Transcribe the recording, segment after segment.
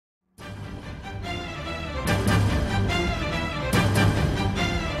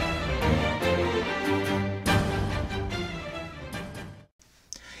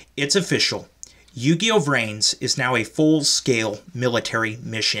It's official. Yu-Gi-Oh VRAINS is now a full-scale military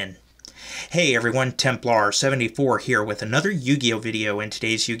mission. Hey everyone, Templar74 here with another Yu-Gi-Oh video, and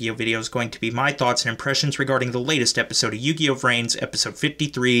today's Yu-Gi-Oh video is going to be my thoughts and impressions regarding the latest episode of Yu-Gi-Oh VRAINS, episode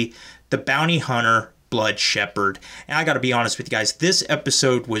 53, The Bounty Hunter Blood Shepherd. And I gotta be honest with you guys, this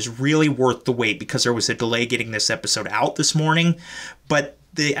episode was really worth the wait because there was a delay getting this episode out this morning, but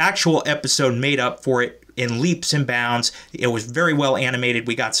the actual episode made up for it in leaps and bounds. It was very well animated.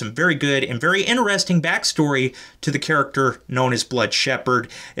 We got some very good and very interesting backstory to the character known as Blood Shepherd,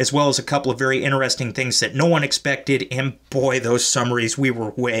 as well as a couple of very interesting things that no one expected. And boy, those summaries, we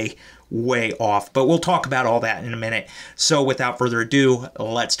were way off. But we'll talk about all that in a minute. So without further ado,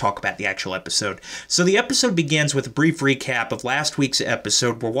 let's talk about the actual episode. So the episode begins with a brief recap of last week's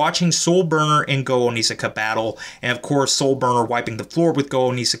episode. We're watching Soulburner and Go Onizuka battle, and of course Soulburner wiping the floor with Go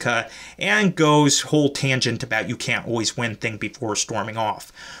Onizuka, and Go's whole tangent about you can't always win thing before storming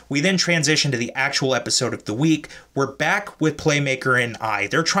off. We then transition to the actual episode of the week. We're back with Playmaker and I.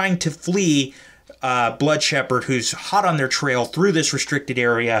 They're trying to flee Blood Shepherd, who's hot on their trail through this restricted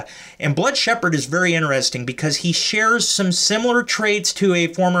area. And Blood Shepherd is very interesting because he shares some similar traits to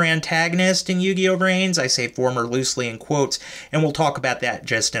a former antagonist in Yu-Gi-Oh VRAINS. I say former loosely in quotes, and we'll talk about that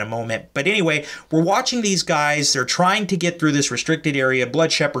just in a moment. But anyway, we're watching these guys. They're trying to get through this restricted area.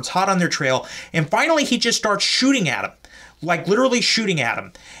 Blood Shepherd's hot on their trail, and finally he just starts shooting at him, like literally shooting at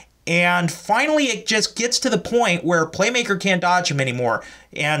him. And finally, it just gets to the point where Playmaker can't dodge him anymore.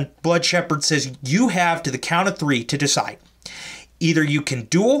 And Blood Shepherd says, you have to the count of 3 to decide. Either you can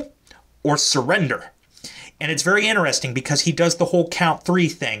duel or surrender. And it's very interesting because he does the whole count 3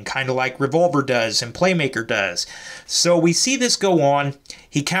 thing, kind of like Revolver does and Playmaker does. So we see this go on.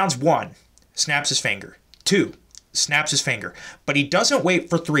 He counts 1, snaps his finger. 2, snaps his finger, but he doesn't wait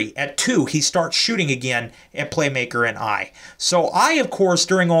for 3. At 2, he starts shooting again at Playmaker and I. So I, of course,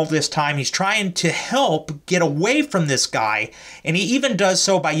 during all this time, he's trying to help get away from this guy, and he even does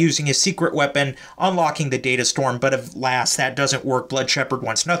so by using his secret weapon, unlocking the Data Storm, but alas, that doesn't work. Blood Shepherd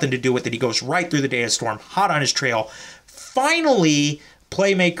wants nothing to do with it. He goes right through the Data Storm, hot on his trail. Finally,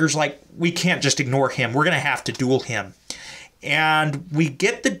 Playmaker's like, we can't just ignore him. We're going to have to duel him. And we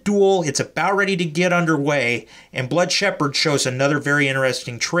get the duel. It's about ready to get underway, and Blood Shepherd shows another very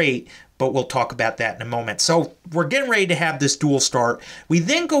interesting trait, but we'll talk about that in a moment. So we're getting ready to have this duel start. We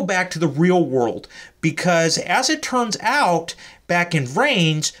then go back to the real world because, as it turns out, back in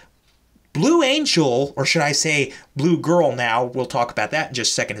VRAINS, Blue Angel, or should I say Blue Girl now, we'll talk about that in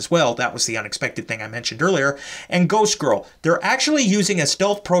just a second as well. That was the unexpected thing I mentioned earlier. And Ghost Girl, they're actually using a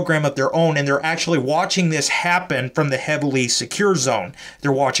stealth program of their own, and they're actually watching this happen from the heavily secure zone.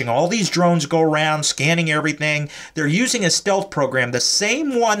 They're watching all these drones go around, scanning everything. They're using a stealth program, the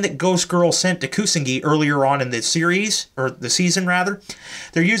same one that Ghost Girl sent to Kusanagi earlier on in the series, or the season rather.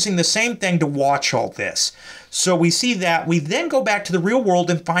 They're using the same thing to watch all this. So we see that. We then go back to the real world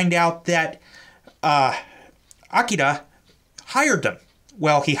and find out that Akira hired them.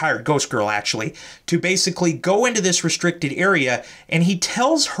 Well, he hired Ghost Girl, actually, to basically go into this restricted area, and he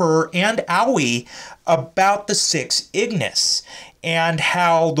tells her and Aoi about the 6 Ignis, and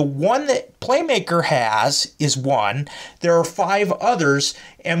how the one that Playmaker has is 1. There are 5 others,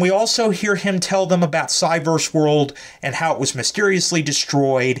 and we also hear him tell them about Cyverse World and how it was mysteriously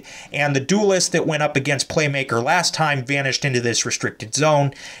destroyed, and the duelist that went up against Playmaker last time vanished into this restricted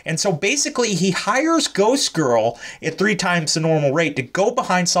zone. And so basically he hires Ghost Girl at 3 times the normal rate to go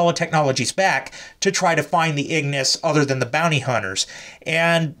behind Solid Technology's back to try to find the Ignis other than the bounty hunters.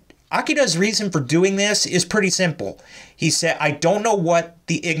 And Akira's reason for doing this is pretty simple. He said, I don't know what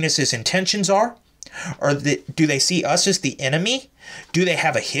the Ignis's intentions are. Or do they see us as the enemy? Do they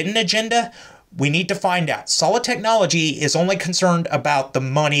have a hidden agenda? We need to find out. Solid Technology is only concerned about the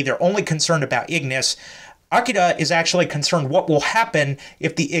money. They're only concerned about Ignis. Akira is actually concerned what will happen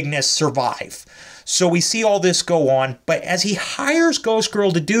if the Ignis survive. So we see all this go on, but as he hires Ghost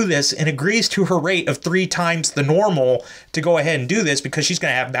Girl to do this and agrees to her rate of 3 times the normal to go ahead and do this because she's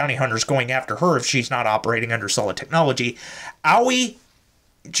going to have bounty hunters going after her if she's not operating under Solid Technology, Aoi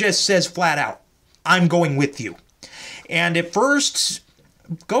just says flat out, I'm going with you. And at first,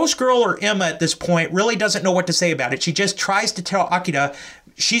 Ghost Girl or Emma at this point really doesn't know what to say about it. She just tries to tell Akira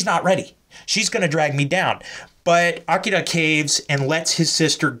she's not ready. She's going to drag me down. But Akira caves and lets his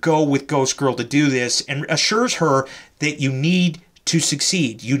sister go with Ghost Girl to do this and assures her that you need to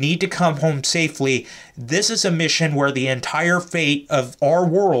succeed. You need to come home safely. This is a mission where the entire fate of our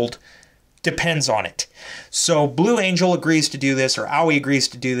world depends on it. So Blue Angel agrees to do this, or Aoi agrees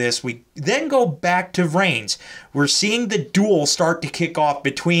to do this. We then go back to VRAINS. We're seeing the duel start to kick off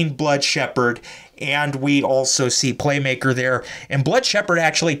between Blood Shepherd And we also see Playmaker there. And Blood Shepherd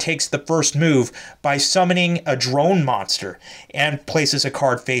actually takes the first move by summoning a drone monster and places a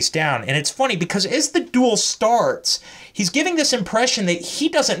card face down. And it's funny because as the duel starts, he's giving this impression that he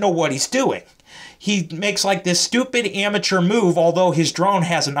doesn't know what he's doing. He makes like this stupid amateur move, although his drone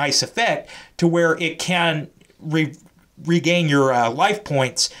has a nice effect to where it can regain your life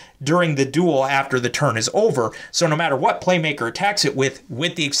points during the duel after the turn is over. So no matter what Playmaker attacks it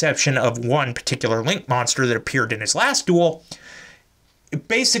with the exception of one particular Link monster that appeared in his last duel,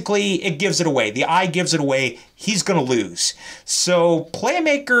 basically it gives it away. The eye gives it away. He's going to lose. So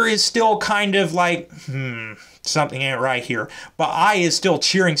Playmaker is still kind of like, something ain't right here. But Eye is still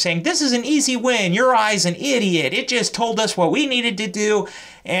cheering, saying, this is an easy win. Your Eye's an idiot. It just told us what we needed to do.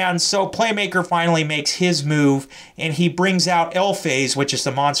 And so Playmaker finally makes his move, and he brings out Elphase, which is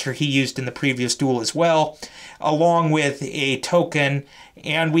the monster he used in the previous duel as well, along with a token.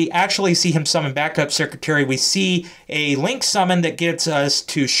 And we actually see him summon Backup Secretary. We see a Link summon that gets us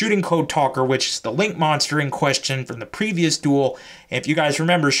to Shooting Code Talker, which is the Link monster in question from the previous duel. And if you guys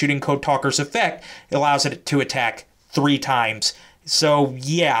remember, Shooting Code Talker's effect allows it to attack 3 times. So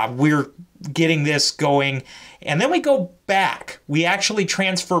yeah, we're getting this going. And then we go back. We actually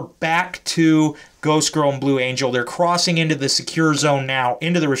transfer back to Ghost Girl and Blue Angel. They're crossing into the secure zone now,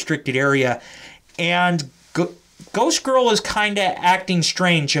 into the restricted area. And Ghost Girl is kind of acting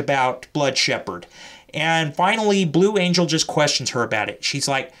strange about Blood Shepherd. And finally, Blue Angel just questions her about it. She's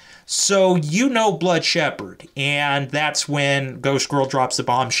like, so you know Blood Shepherd. And that's when Ghost Girl drops the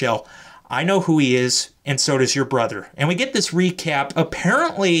bombshell. I know who he is, and so does your brother. And we get this recap.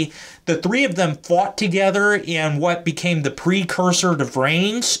 Apparently, the 3 of them fought together in what became the precursor to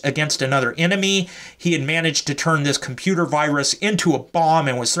VRAINS against another enemy. He had managed to turn this computer virus into a bomb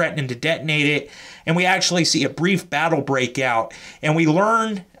and was threatening to detonate it. And we actually see a brief battle break out. And we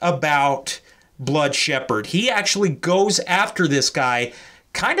learn about Blood Shepherd. He actually goes after this guy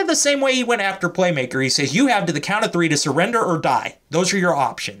kind of the same way he went after Playmaker. He says, you have to the count of 3 to surrender or die. Those are your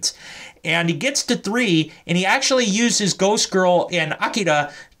options. And he gets to 3, and he actually uses Ghost Girl and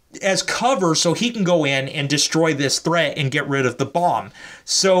Akira as cover so he can go in and destroy this threat and get rid of the bomb.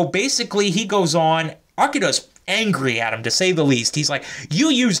 So basically, he goes on. Akira's angry at him, to say the least. He's like, you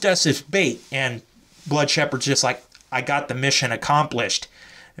used us as bait. And Blood Shepherd's just like, I got the mission accomplished.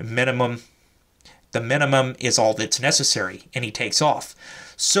 The minimum is all that's necessary. And he takes off.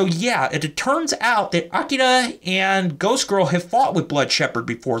 So yeah, it turns out that Akira and Ghost Girl have fought with Blood Shepherd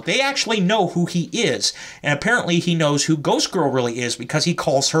before. They actually know who he is. And apparently he knows who Ghost Girl really is because he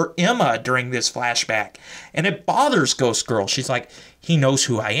calls her Emma during this flashback. And it bothers Ghost Girl. She's like, he knows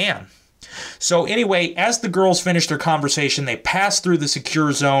who I am. So anyway, as the girls finish their conversation, they pass through the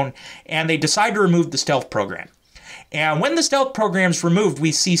secure zone and they decide to remove the stealth program. And when the stealth program's removed,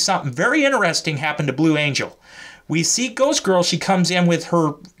 we see something very interesting happen to Blue Angel. We see Ghost Girl, she comes in with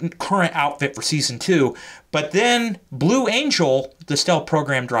her current outfit for Season 2, but then Blue Angel, the stealth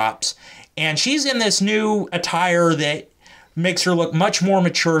program drops, and she's in this new attire that makes her look much more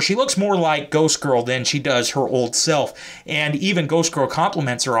mature. She looks more like Ghost Girl than she does her old self, and even Ghost Girl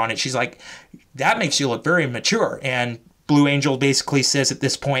compliments her on it. She's like, that makes you look very mature, and Blue Angel basically says at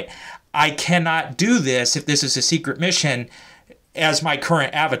this point, I cannot do this if this is a secret mission as my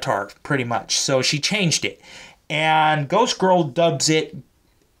current avatar, pretty much. So she changed it. And Ghost Girl dubs it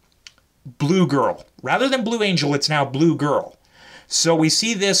Blue Girl. Rather than Blue Angel, it's now Blue Girl. So we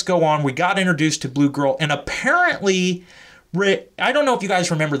see this go on. We got introduced to Blue Girl. And apparently, I don't know if you guys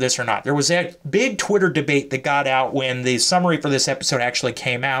remember this or not. There was a big Twitter debate that got out when the summary for this episode actually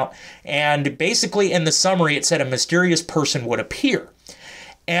came out. And basically in the summary, it said a mysterious person would appear.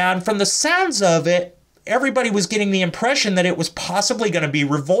 And from the sounds of it, everybody was getting the impression that it was possibly going to be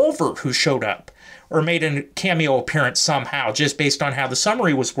Revolver who showed up or made a cameo appearance somehow, just based on how the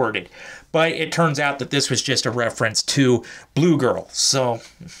summary was worded. But it turns out that this was just a reference to Blue Girl. So,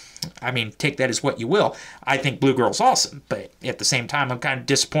 I mean, take that as what you will. I think Blue Girl's awesome, but at the same time, I'm kind of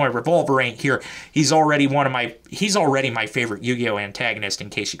disappointed Revolver ain't here. He's already my favorite Yu-Gi-Oh antagonist, in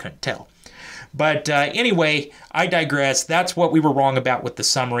case you couldn't tell. But anyway, I digress. That's what we were wrong about with the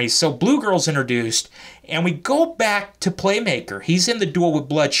summary. So Blue Girl's introduced, and we go back to Playmaker. He's in the duel with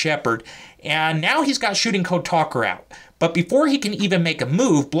Blood Shepherd, and now he's got Shooting Code Talker out. But before he can even make a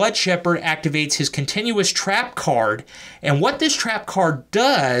move, Blood Shepherd activates his continuous trap card. And what this trap card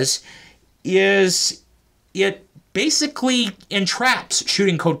does is it basically entraps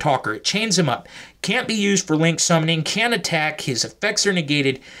Shooting Code Talker. It chains him up. Can't be used for Link summoning, can't attack, his effects are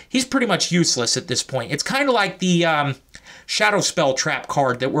negated. He's pretty much useless at this point. It's kind of like the shadow spell trap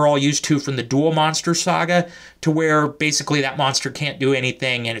card that we're all used to from the Duel Monster Saga, to where basically that monster can't do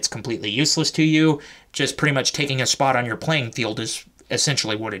anything and it's completely useless to you. Just pretty much taking a spot on your playing field is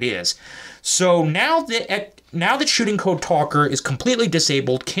essentially what it is. So now that Shooting Code Talker is completely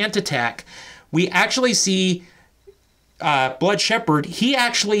disabled, can't attack, we actually see Blood Shepherd. He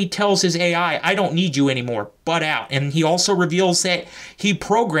actually tells his AI, I don't need you anymore, butt out. And he also reveals that he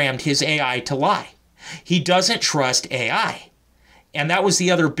programmed his AI to lie. He doesn't trust AI. And that was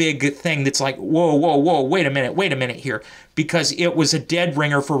the other big thing that's like, whoa, whoa, whoa, wait a minute here. Because it was a dead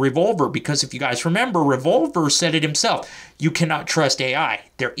ringer for Revolver. Because if you guys remember, Revolver said it himself, you cannot trust AI.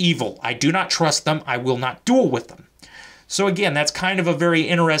 They're evil. I do not trust them. I will not duel with them. So again, that's kind of a very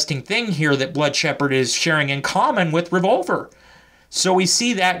interesting thing here that Blood Shepherd is sharing in common with Revolver. So we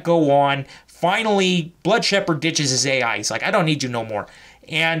see that go on. Finally, Blood Shepherd ditches his AI. He's like, I don't need you no more.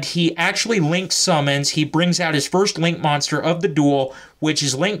 And he actually link summons. He brings out his first link monster of the duel, which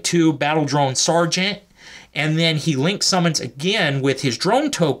is linked to Battle Drone Sergeant. And then he link summons again with his drone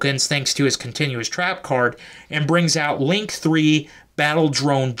tokens, thanks to his continuous trap card, and brings out Link 3 Battle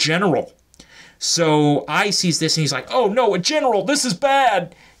Drone General. So I sees this and he's like, oh no, a general, this is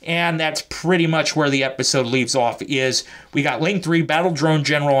bad. And that's pretty much where the episode leaves off, is we got Link 3 Battle Drone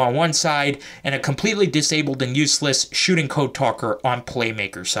General on one side and a completely disabled and useless Shooting Code Talker on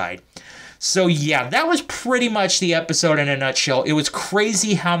Playmaker side. So yeah, that was pretty much the episode in a nutshell. It was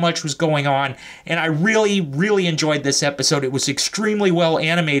crazy how much was going on, and I really, really enjoyed this episode. It was extremely well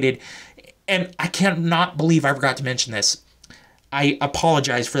animated, and I cannot believe I forgot to mention this. I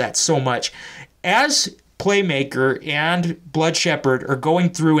apologize for that so much. As Playmaker and Blood Shepherd are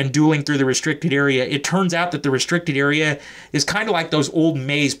going through and dueling through the restricted area, it turns out that the restricted area is kind of like those old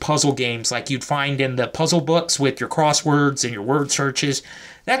maze puzzle games like you'd find in the puzzle books with your crosswords and your word searches.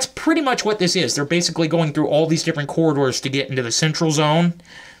 That's pretty much what this is. They're basically going through all these different corridors to get into the central zone.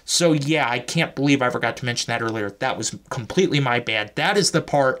 So yeah, I can't believe I forgot to mention that earlier. That was completely my bad. That is the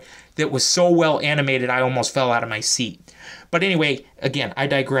part that was so well animated I almost fell out of my seat. But anyway, again, I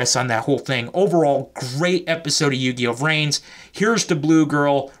digress on that whole thing. Overall, great episode of Yu-Gi-Oh VRAINS. Here's the Blue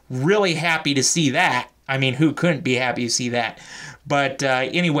Girl. Really happy to see that. I mean, who couldn't be happy to see that? But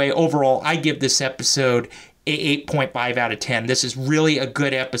anyway, overall, I give this episode a 8.5 out of 10. This is really a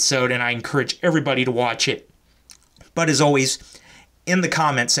good episode, and I encourage everybody to watch it. But as always, in the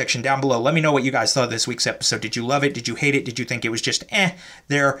comment section down below, let me know what you guys thought of this week's episode. Did you love it? Did you hate it? Did you think it was just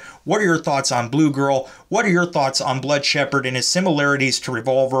there? What are your thoughts on Blue Girl? What are your thoughts on Blood Shepherd and his similarities to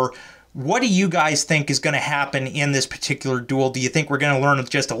Revolver? What do you guys think is going to happen in this particular duel? Do you think we're going to learn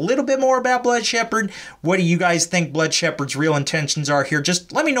just a little bit more about Blood Shepherd? What do you guys think Blood Shepherd's real intentions are here?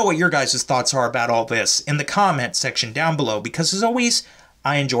 Just let me know what your guys' thoughts are about all this in the comment section down below, because as always,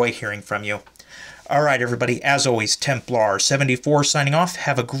 I enjoy hearing from you. All right, everybody, as always, Templar74 signing off.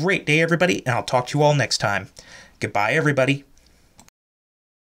 Have a great day, everybody, and I'll talk to you all next time. Goodbye, everybody.